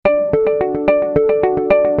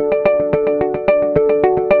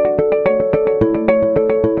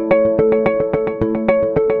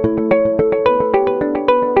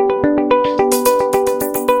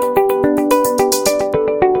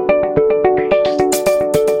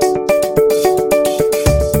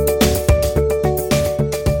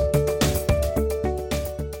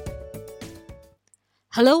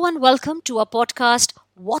Hello and welcome to our podcast,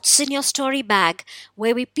 What's in Your Story Bag,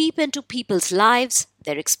 where we peep into people's lives,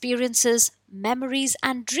 their experiences, memories,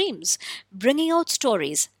 and dreams, bringing out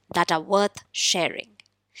stories that are worth sharing.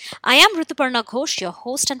 I am Rituparna Ghosh, your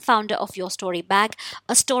host and founder of Your Story Bag,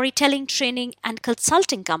 a storytelling, training, and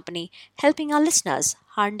consulting company helping our listeners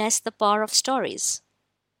harness the power of stories.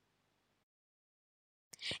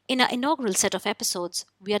 In our inaugural set of episodes,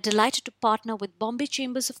 we are delighted to partner with Bombay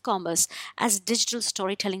Chambers of Commerce as digital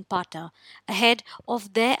storytelling partner ahead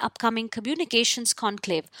of their upcoming communications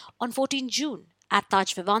conclave on 14 June at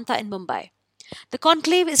Taj Vivanta in Mumbai. The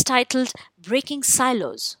conclave is titled Breaking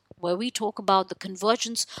Silos, where we talk about the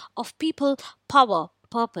convergence of people, power,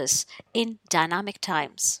 purpose in dynamic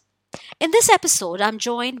times. In this episode, I'm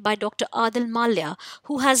joined by Dr. Adil Malya,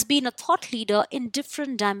 who has been a thought leader in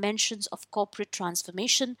different dimensions of corporate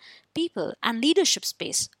transformation, people, and leadership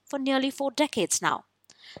space for nearly 4 decades now.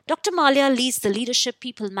 Dr. Malya leads the leadership,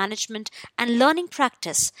 people management, and learning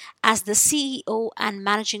practice as the CEO and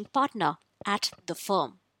managing partner at the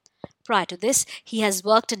firm. Prior to this, he has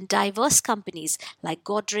worked in diverse companies like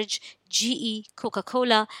Godrej, GE, Coca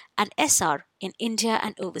Cola, and SR in India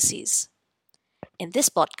and overseas. In this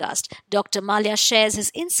podcast, Dr. Malya shares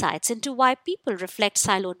his insights into why people reflect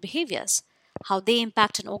siloed behaviors, how they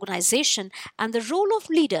impact an organization, and the role of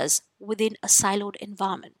leaders within a siloed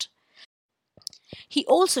environment. He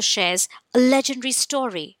also shares a legendary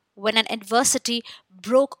story when an adversity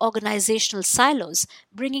broke organizational silos,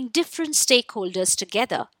 bringing different stakeholders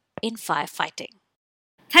together in firefighting.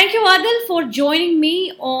 Thank you, Adil, for joining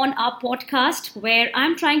me on our podcast where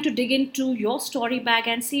I'm trying to dig into your story bag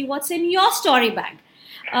and see what's in your story bag.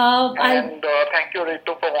 Thank you,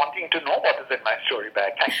 Ritu, for wanting to know what is in my story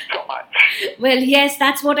bag. Thank you so much. Well, yes,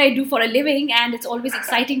 that's what I do for a living, and it's always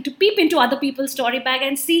exciting to peep into other people's story bag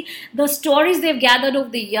and see the stories they've gathered over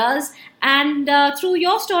the years. And through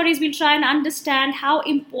your stories, we'll try and understand how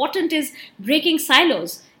important is breaking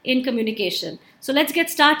silos in communication. So let's get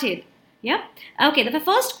started. Yeah. Okay. The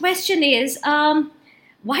first question is,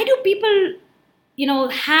 why do people,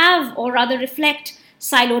 have or rather reflect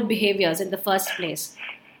siloed behaviors in the first place?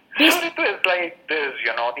 So it is like this,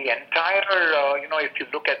 the entire, if you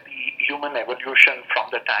look at the human evolution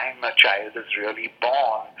from the time a child is really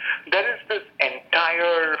born, there is this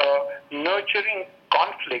entire nurturing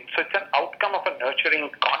conflict. So it's an outcome of a nurturing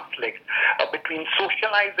conflict between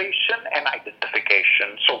socialization and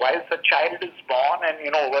identification. So whilst a child is born and,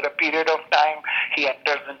 over a period of time, he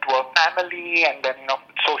enters into a family and then,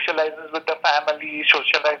 socializes with the family,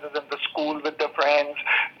 socializes in the school with the friends,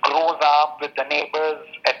 grows up with the neighbors,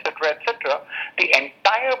 etc., etc. The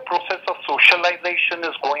entire process of socialization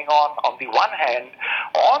is going on the one hand.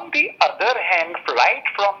 On the other hand, right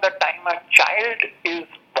from the time a child is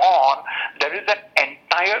born, there is an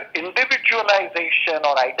entire individualization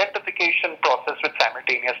or identification process which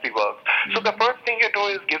simultaneously works. So the first thing you do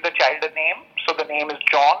is give the child a name. So the name is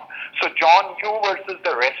John. So John, you versus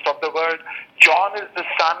the rest of the world. John is the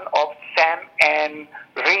son of Sam and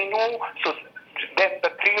Renu. So then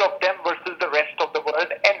the three of them versus the rest of the world.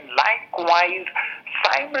 And likewise,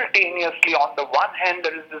 simultaneously, on the one hand,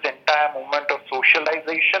 there is this entire movement of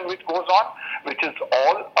socialization which goes on, which is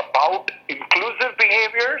all about inclusive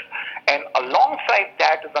behaviors. And alongside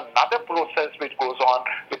that is another process which goes on,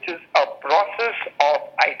 which is a process of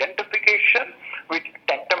identification, which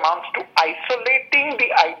tantamounts to isolating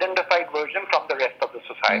the identified version from the rest of the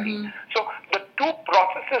society. Mm-hmm. So the two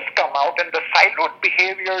processes come out, and the siloed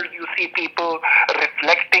behaviors you see people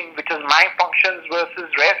reflecting, which is my functions versus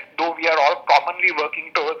rest, though we are all commonly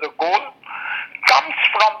working towards a goal, comes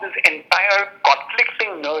from this entire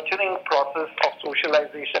conflicting, nurturing process of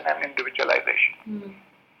socialization and individualization. Mm-hmm.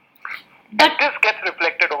 But this gets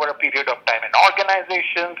reflected over a period of time in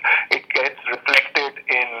organizations. It gets reflected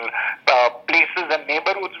in places and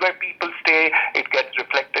neighborhoods where people stay. It gets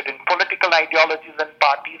reflected in political ideologies and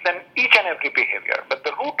parties and each and every behavior. But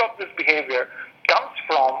the root of this behavior comes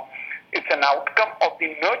from, it's an outcome of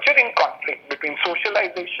the nurturing conflict between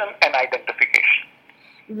socialization and identification.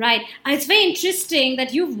 Right. It's very interesting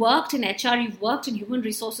that you've worked in HR, you've worked in human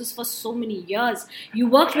resources for so many years. You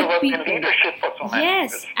worked with people. In leadership for so many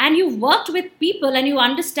years. And you've worked with people and you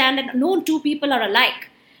understand that no two people are alike,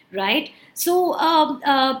 right? So,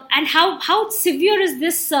 and how severe is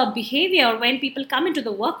this behavior when people come into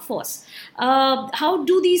the workforce? How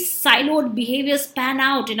do these siloed behaviors pan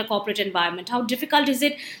out in a corporate environment? How difficult is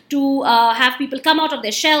it to have people come out of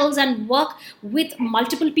their shells and work with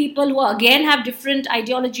multiple people who again have different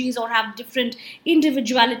ideologies or have different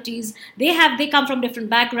individualities? They come from different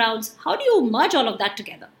backgrounds. How do you merge all of that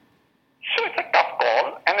together? So it's a tough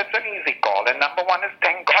call, and it's an easy call. And number one is,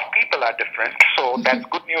 thank God people are different. So that's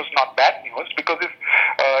good news, not bad news, because if,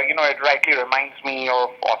 it rightly reminds me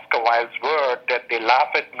of Oscar Wilde's word that they laugh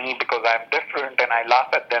at me because I'm different, and I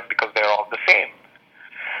laugh at them because they're all the same.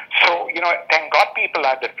 So, thank God people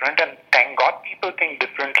are different, and thank God people think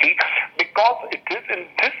differently, because it is in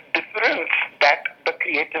this difference that the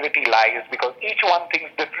creativity lies, because each one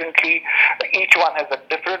thinks differently, each one has a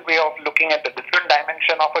different way of looking at the different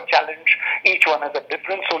dimension of a challenge, each one has a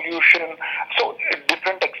different solution, so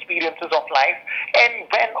different experiences of life, and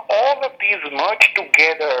when all of these merge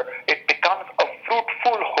together, it becomes a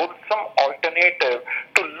fruitful, wholesome alternative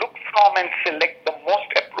to look from and select the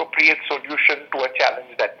most appropriate solution to a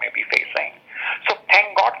challenge that may be facing. So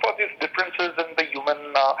thank God for these differences in the human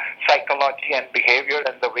psychology and behavior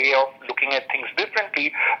and the way of looking at things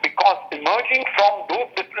differently, because emerging from those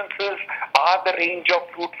differences are the range of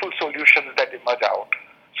fruitful solutions that emerge out.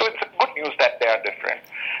 So it's good news that they are different.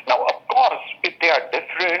 Now, of course, if they are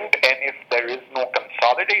different and if there is no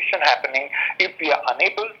consolidation happening, if we are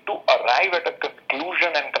unable to arrive at a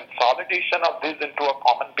conclusion and consolidation of this into a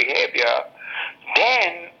common behavior,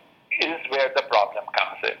 then is where the problem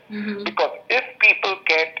comes in. Mm-hmm. Because if people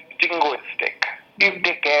get jingoistic, if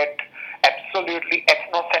they get absolutely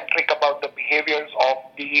ethnocentric about the behaviors of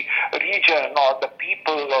the region or the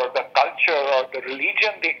people or the culture or the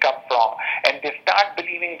religion they come from, and they start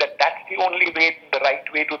believing that that's the only way, the right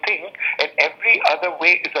way to think, and every other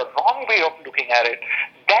way is a wrong way of looking at it,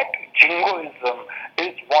 that jingoism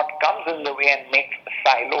is what comes in the way and makes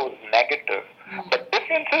silos negative. But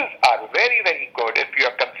differences are very, very good. If you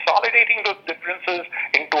are consolidating those differences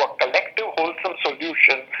into a collective, wholesome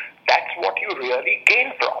solution, that's what you really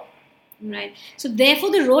gain from. Right. So therefore,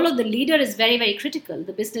 the role of the leader is very, very critical.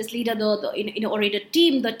 The business leader, or the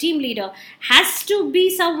team leader has to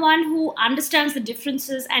be someone who understands the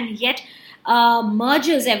differences and yet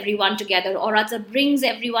merges everyone together, or rather brings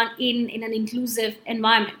everyone in an inclusive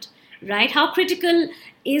environment. Right. How critical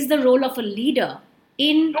is the role of a leader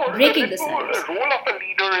in breaking the silence? The role of a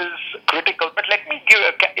leader is critical, but let me give,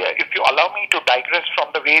 if you allow me to digress from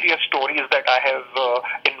the various stories that I have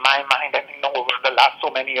in my mind, and over the last so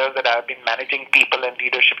many years that I have been managing people and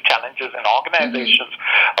leadership challenges in organizations.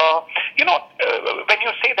 When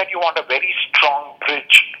you say that you want a very strong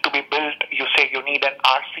bridge to be built, you say you need an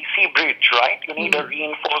RCC bridge, right? You need a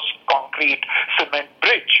reinforced concrete cement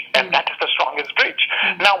bridge, and that is the strongest bridge.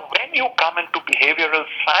 Now, when you come into behavioral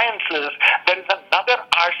sciences, there is another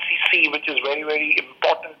RCC which is very, very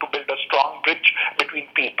important to build a strong bridge between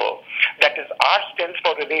people. That is, R stands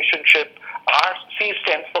for relationship, C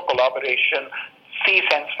stands for collaboration, C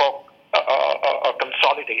stands for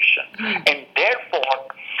consolidation. And therefore,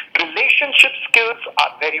 relationship skills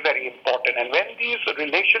are very, very important. And when these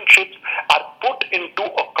relationships are put into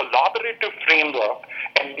a collaborative framework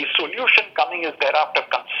and the solution coming is thereafter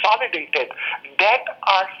consolidated, that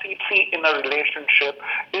RCC in a relationship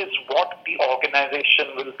is what the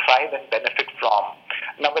organization will thrive and benefit from.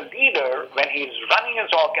 Now, a leader, when he is running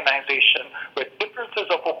his organization with differences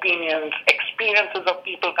of opinions, experiences of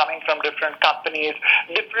people coming from different companies,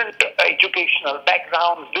 different educational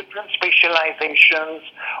backgrounds, different specializations,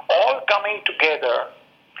 all coming together.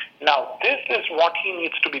 Now, this is what he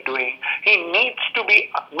needs to be doing. He needs to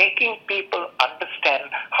be making people understand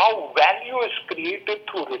how value is created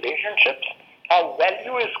through relationships, how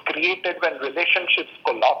value is created when relationships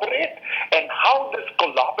collaborate, and how this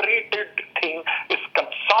collaborated thing is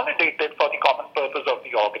consolidated for the common purpose of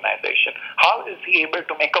the organization. How is he able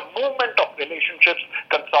to make a movement of relationships,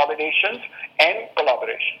 consolidations, and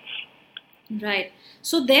collaborations? Right.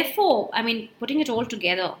 So therefore, putting it all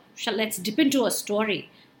together, let's dip into a story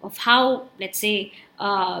of how, let's say,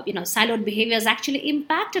 siloed behaviors actually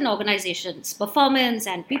impact an organization's performance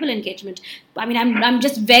and people engagement. I'm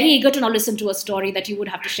just very eager to now listen to a story that you would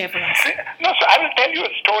have to share for us. No, so I will tell you a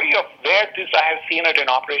story of where I have seen it in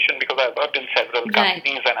operation, because I've worked in several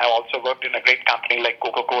companies, and I've also worked in a great company like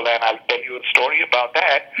Coca-Cola, and I'll tell you a story about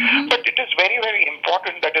that. But it is very, very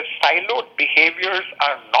important that if siloed behaviors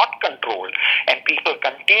are not controlled and people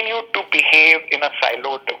continue to behave in a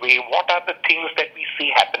siloed way, what are the things that we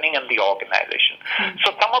see happening in the organization?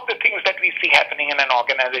 So some of the things that we see happening in an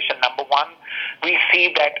organization, number one, we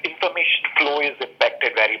see that information flow is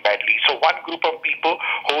impacted very badly. So one group of people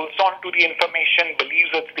holds on to the information, believes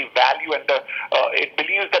it's the value, and it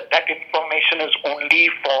believes that that information is only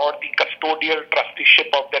for the custodial trusteeship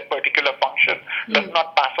of that particular function, does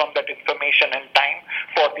not pass on that information in time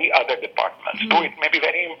for the other departments, though it may be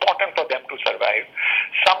very important for them to survive.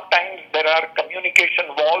 Sometimes there are communication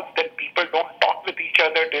walls that people don't talk with each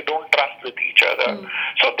other, they don't trust with each other.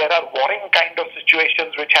 So there are warring kind of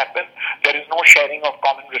situations which happen. There is no sharing of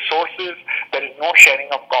common resources, there is no sharing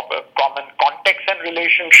of common context and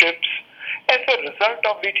relationships, as a result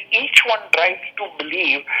of which each one tries to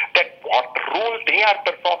believe that what role they are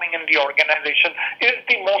performing in the organization is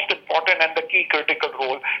the most important and the key critical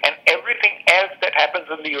role, and everything else that happens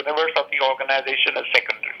in the universe of the organization is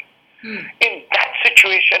secondary. In that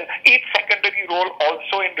situation, each secondary role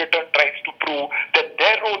also in return tries to prove that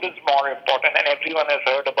their role is more important, and everyone has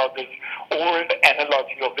heard about this old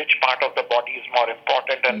analogy of which part of the body is more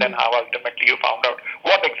important, and then how ultimately you found out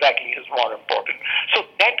what exactly is more important. So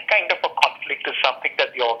that kind of a conflict is something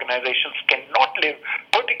that the organizations cannot live,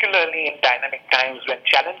 particularly in dynamic times when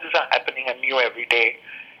challenges are happening anew every day.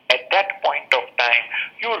 At that point of time,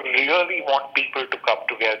 you really want people to come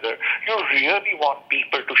together. You really want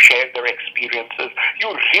people to share their experiences. You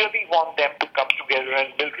really want them to come together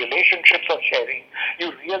and build relationships of sharing.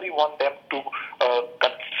 You really want them to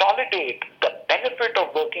consolidate the benefit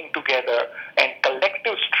of working together and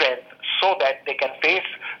collective strength so that they can face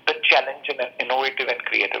the challenge in an innovative and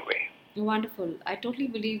creative way. Wonderful. I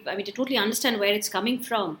totally understand where it's coming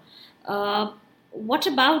from. What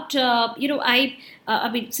about,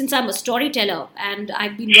 since I'm a storyteller and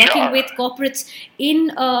I've been working with corporates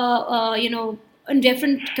in, in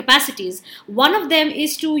different capacities, one of them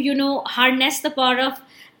is to, harness the power of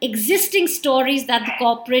existing stories that the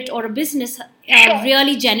corporate or a business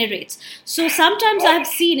really generates. So sometimes I've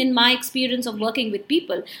seen in my experience of working with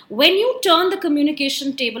people, when you turn the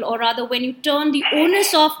communication table, or rather when you turn the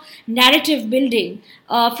onus of narrative building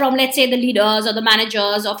from, let's say, the leaders or the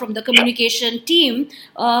managers or from the communication team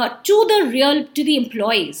to the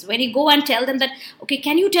employees, when you go and tell them that, okay,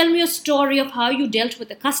 can you tell me a story of how you dealt with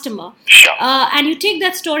the customer, and you take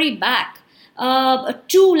that story back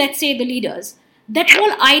to, let's say, the leaders, that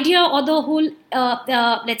whole idea or the whole,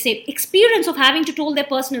 let's say, experience of having to tell their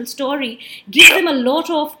personal story gives them a lot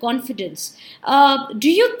of confidence. Do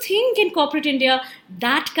you think in corporate India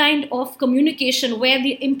that kind of communication where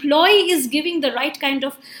the employee is giving the right kind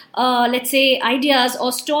of, let's say, ideas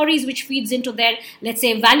or stories which feeds into their, let's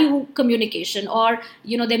say, value communication or,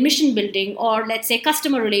 their mission building or, let's say,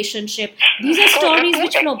 customer relationship, these are stories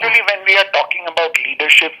which flow back? Actually, when we are talking about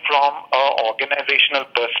leadership from an organizational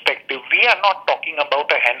perspective, we are not talking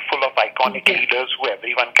about a handful of iconic leaders who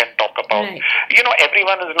everyone can talk about. Right.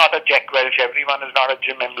 Everyone is not a Jack Welch, everyone is not a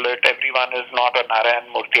Jim Emblet, everyone is not a Narayan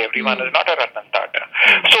Murthy, everyone is not a Ratan Tata.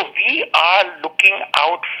 So we are looking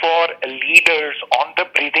out for leaders on the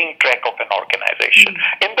breathing track of an organization.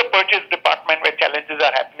 In the purchase department where challenges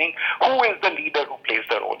are happening, who is the leader who plays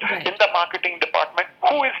the role? Right. In the marketing department,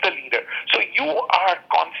 who is the leader? So you are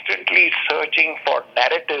constantly searching for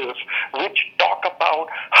narratives which talk about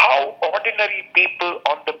how ordinary people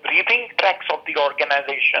on the breathing tracks of the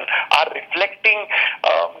organization are reflecting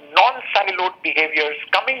non-siloed behaviors,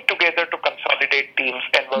 coming together to consolidate teams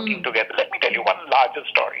and working together. Let me tell you one larger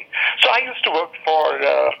story. So I used to work for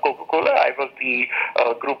Coca-Cola. I was the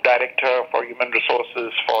group director for human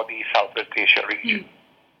resources for the Southwest Asia region.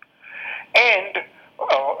 And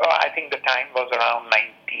I think the time was around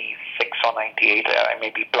 96 or 98,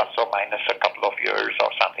 maybe plus or minus a couple of years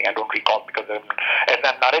or something. I don't recall because as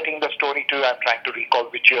I'm narrating the story to you, I'm trying to recall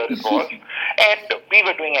which year it was. And we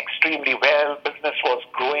were doing extremely well. Business was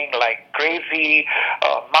growing like crazy.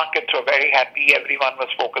 Markets were very happy. Everyone was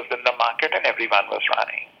focused in the market and everyone was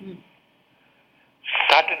running.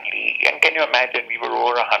 Suddenly, and can you imagine, we were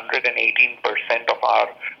over 118% of our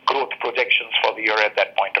growth projections for the year at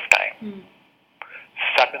that point of time.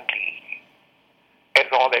 Suddenly, as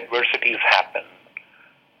all adversities happen,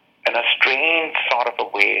 in a strange sort of a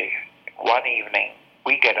way, one evening,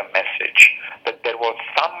 we get a message that there was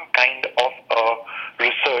some kind of a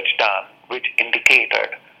research done which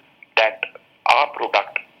indicated that our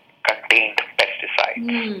product contained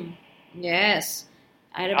pesticides. Yes,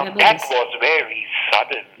 I remember that this. was very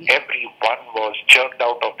sudden. Everyone was jerked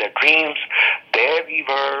out of their dreams. There we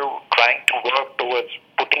were trying to work towards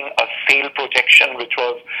putting a sale projection which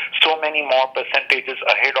was so many more percentages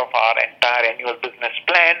ahead of our entire annual business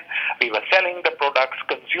plan. We were selling the products.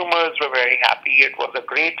 Consumers were very happy. It was a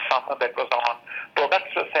great summer that was on.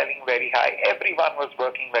 Products were selling very high. Everyone was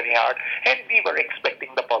working very hard. And we were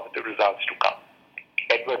expecting the positive results to come.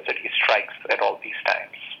 At adversity strikes at all these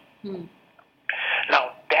times. Hmm.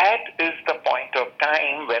 Now, that is the point of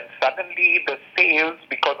time when suddenly the sales,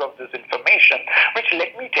 because of this information, which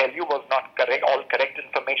let me tell you was not correct, all correct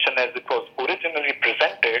information as it was originally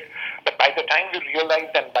presented, but by the time we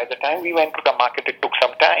realized and by the time we went to the market, it took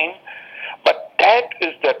some time. But that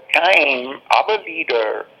is the time our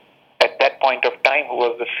leader at that point of time, who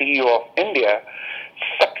was the CEO of India,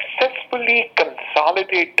 successfully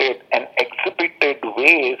consolidated and exhibited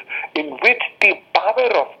ways in which the power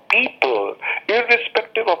of people,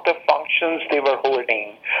 irrespective of the functions they were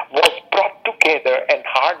holding, was brought together and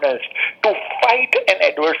harnessed to fight an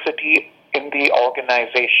adversity in the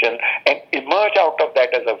organization and emerge out of that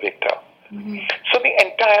as a victor. Mm-hmm. So the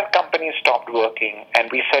entire company stopped working, and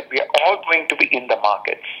we said we are all going to be in the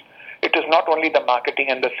markets. It is not only the marketing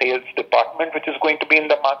and the sales department which is going to be in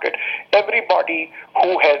the market. Everybody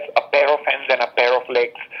who has a pair of hands and a pair of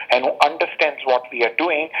legs and who understands what we are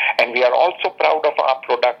doing, and we are also proud of our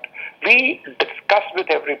product. We discussed with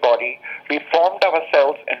everybody. We formed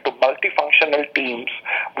ourselves into multifunctional teams.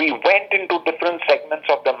 We went into different segments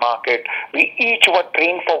of the market. We each were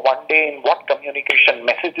trained for one day in what communication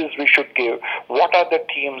messages we should give, what are the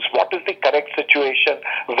teams, what is the correct situation,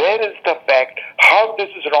 where is the fact, how this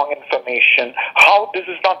is wrong information, how this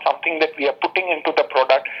is not something that we are putting into the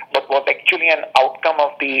product, but was actually an outcome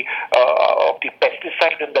of the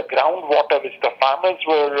pesticide in the groundwater which the farmers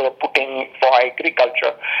were putting for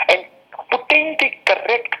agriculture. And putting the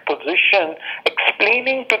correct position,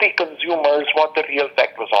 explaining to the consumers what the real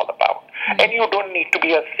fact was all about. Mm-hmm. And you don't need to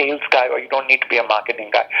be a sales guy or you don't need to be a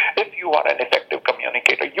marketing guy. If you are an effective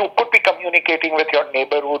communicator, you could be communicating with your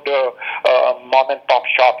neighborhood mom and pop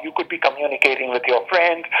shop. You could be communicating with your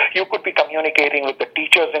friends. You could be communicating with the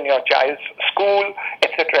teachers in your child's school,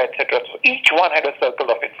 etc., etc. So each one had a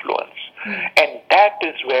circle of influence. Mm-hmm. And that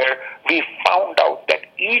is where we found out that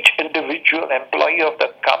each individual employee of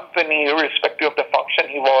the company, irrespective of the function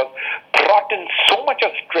he was, brought in so much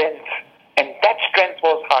of strength, and that strength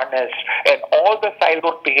was harnessed, and all the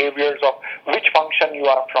siloed behaviors of which function you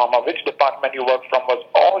are from or which department you work from was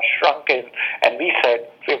all shrunken. And we said,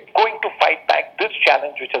 we're going to fight back this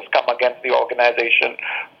challenge which has come against the organization,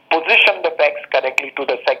 position the facts correctly to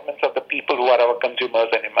the segments of the people who are our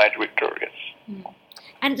consumers, and emerge victorious. Mm.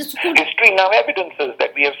 And history now evidences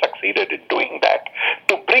that we have succeeded in doing that,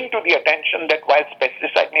 to bring to the attention that while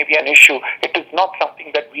pesticide may be an issue, it is not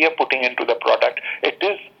something that we are putting into the product. It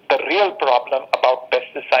is the real problem about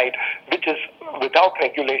pesticide, which is without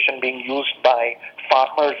regulation being used by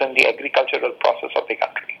farmers in the agricultural process of the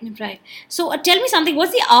country. Right. So tell me something,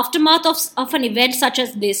 what's the aftermath of an event such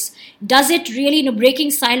as this? Does it really,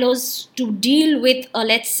 breaking silos to deal with,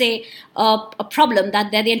 let's say, a problem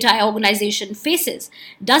that the entire organization faces?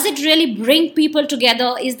 Does it really bring people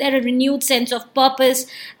together? Is there a renewed sense of purpose?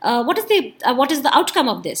 What is the outcome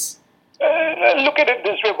of this? Look at it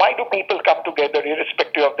this way. Why do people come together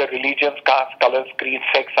irrespective of their religions, caste, colors, creed,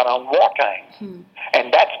 sex around wartime?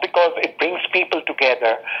 And that's because it brings people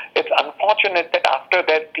together. It's unfortunate that after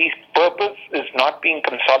that, the purpose is not being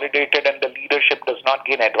consolidated and the leadership does not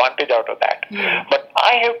gain advantage out of that. But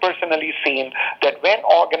I have personally seen that when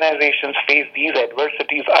organizations face these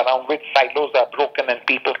adversities around which silos are broken and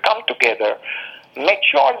people come together,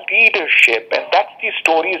 mature leadership, and that's the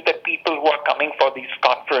stories that people who are coming for this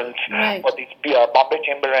conference, right, for this Bombay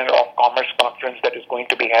Chamber of Commerce conference that is going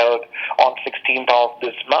to be held on 16th of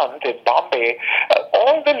this month in Bombay,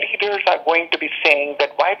 all the leaders are going to be saying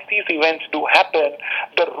that while these events do happen,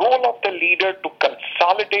 the role of the leader to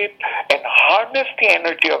consolidate and harness the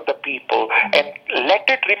energy of the people and let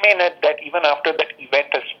it remain at that even after that event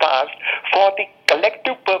has passed for the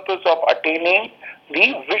collective purpose of attaining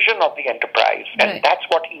the vision of the enterprise, and right, that's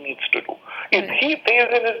what he needs to do. If right, he fails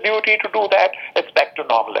in his duty to do that, it's back to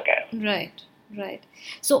normal again. Right.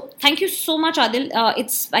 So thank you so much, Adil.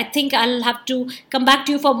 I think I'll have to come back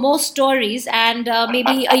to you for more stories, and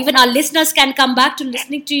maybe even our listeners can come back to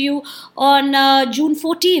listening to you on June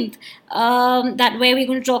 14th. That way we're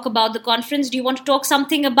going to talk about the conference. Do you want to talk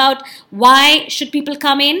something about why should people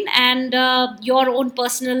come in and your own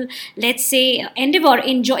personal, let's say, endeavor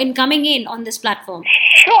in coming in on this platform?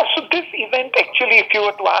 Sure. So this event, actually, if you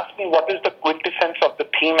were to ask me what is the quintessence of the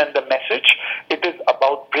theme and the message, it is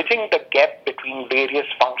about bridging the gap between various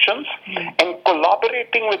functions and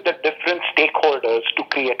collaborating with the different stakeholders to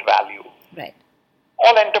create value. Right.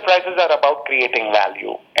 All enterprises are about creating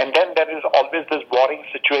value. And then there is always this warring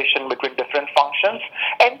situation between different functions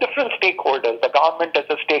and different stakeholders. The government as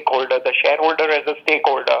a stakeholder, the shareholder as a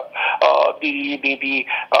stakeholder, the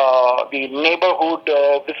neighborhood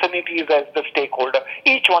vicinities as the stakeholder.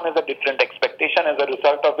 Each one has a different expectation. expectation, as a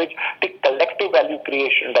result of which the collective value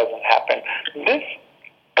creation doesn't happen. This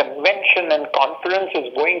convention and conference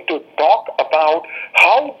is going to talk about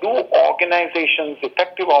how do organizations,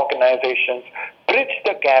 effective organizations, bridge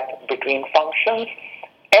the gap between functions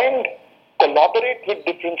and collaborate with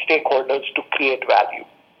different stakeholders to create value.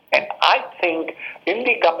 And I think in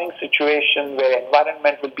the coming situation where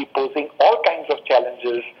environment will be posing all kinds of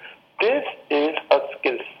challenges, this is a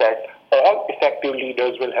skill set all effective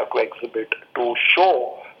leaders will have to exhibit to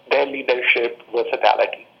show their leadership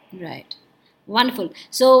versatility. Right. Wonderful.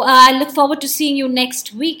 So I look forward to seeing you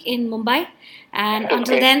next week in Mumbai. And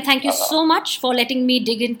until then, thank you so much for letting me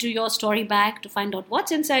dig into your story bag to find out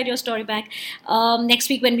what's inside your story bag. Next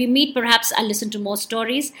week when we meet, perhaps I'll listen to more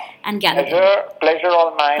stories and gather them. Pleasure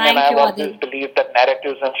all mine. Thank and I've you, always believed that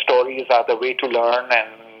narratives and stories are the way to learn, and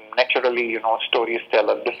naturally, stories tell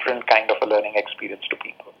a different kind of a learning experience to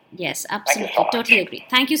people. Yes, absolutely. So totally agree.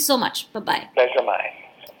 Thank you so much. Bye-bye. Pleasure mine.